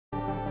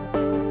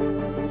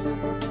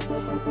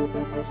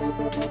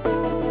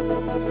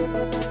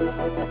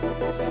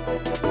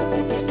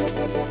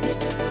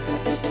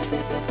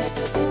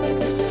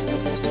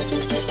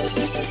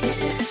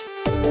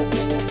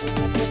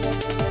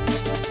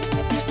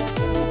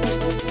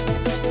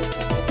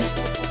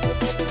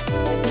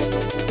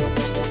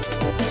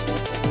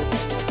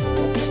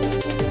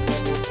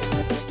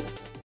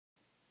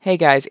Hey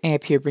guys,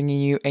 Amp here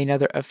bringing you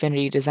another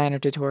Affinity Designer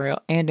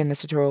tutorial, and in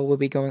this tutorial we'll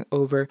be going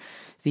over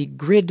the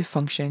grid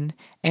function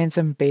and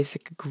some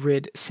basic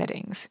grid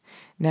settings.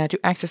 Now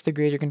to access the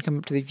grid, you're going to come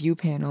up to the View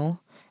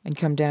panel and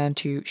come down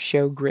to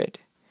Show Grid.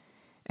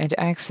 And to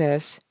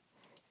access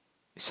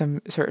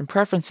some certain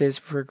preferences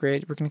for a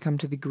grid, we're going to come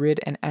to the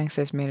Grid and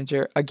Access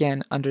Manager,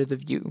 again under the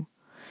View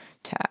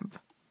tab.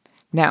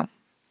 Now,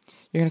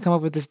 you're going to come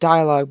up with this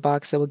dialog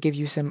box that will give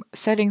you some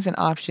settings and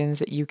options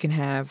that you can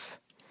have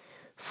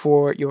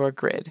for your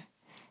grid.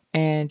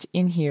 And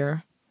in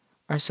here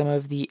are some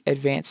of the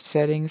advanced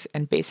settings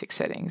and basic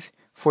settings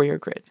for your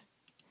grid.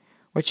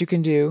 What you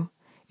can do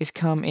is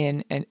come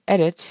in and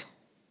edit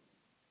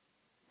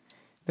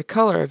the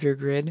color of your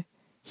grid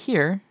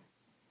here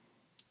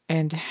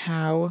and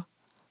how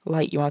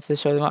light you want to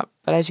show them up.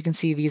 But as you can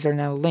see, these are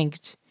now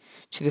linked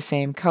to the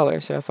same color.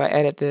 So if I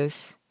edit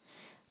this,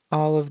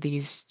 all of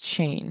these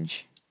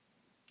change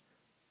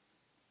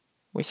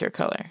with your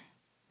color.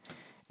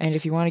 And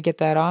if you want to get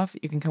that off,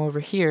 you can come over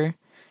here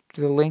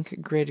to the Link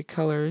Grid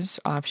Colors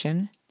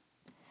option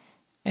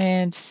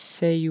and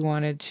say you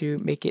wanted to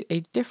make it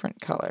a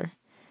different color.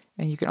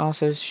 And you can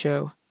also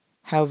show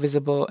how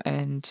visible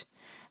and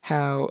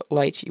how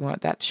light you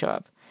want that to show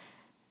up.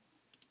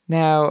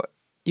 Now,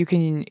 you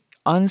can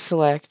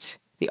unselect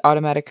the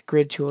automatic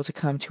grid tool to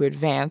come to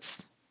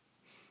advanced,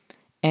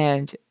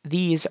 and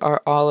these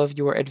are all of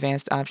your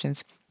advanced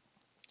options.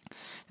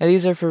 Now,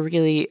 these are for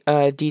really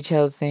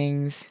detailed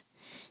things.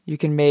 You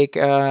can make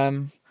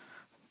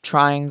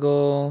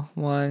triangle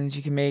ones,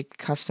 you can make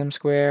custom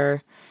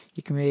square,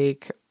 you can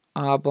make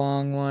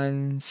oblong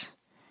ones,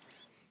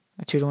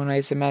 a 2-to-1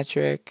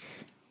 isometric.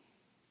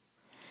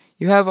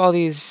 You have all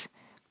these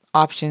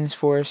options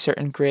for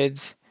certain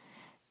grids,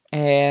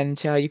 and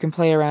you can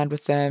play around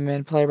with them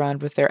and play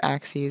around with their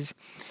axes.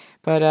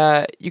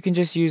 But you can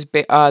just use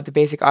the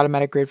basic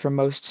automatic grid for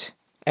most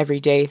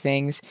everyday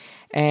things.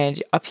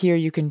 And up here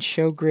you can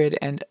show grid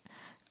and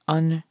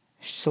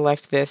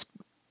unselect this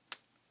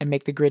and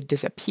make the grid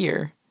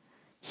disappear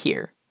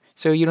here.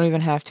 So you don't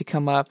even have to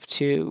come up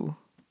to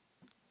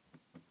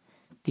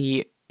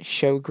the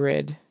show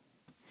grid.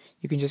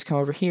 You can just come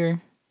over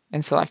here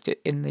and select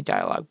it in the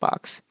dialog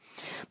box.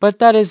 But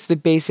that is the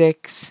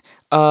basics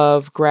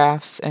of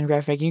graphs and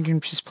graph making. You can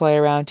just play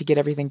around to get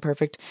everything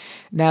perfect.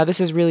 Now this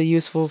is really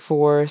useful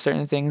for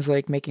certain things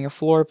like making a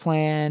floor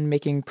plan,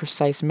 making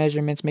precise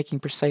measurements, making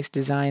precise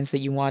designs that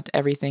you want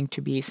everything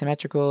to be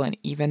symmetrical and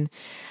even.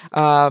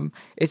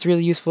 It's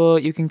really useful.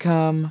 You can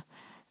come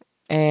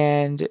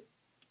and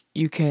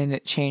you can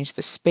change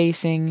the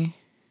spacing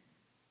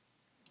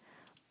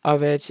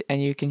of it,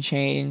 and you can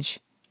change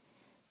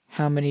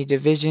how many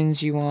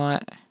divisions you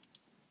want.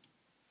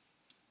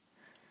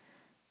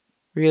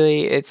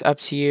 Really, it's up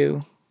to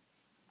you.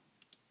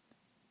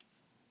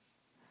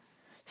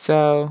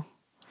 So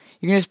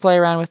you can just play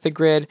around with the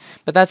grid,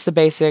 but that's the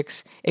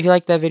basics. If you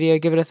liked that video,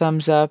 give it a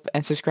thumbs up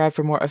and subscribe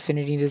for more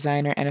Affinity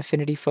Designer and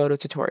Affinity Photo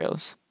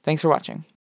tutorials. Thanks for watching.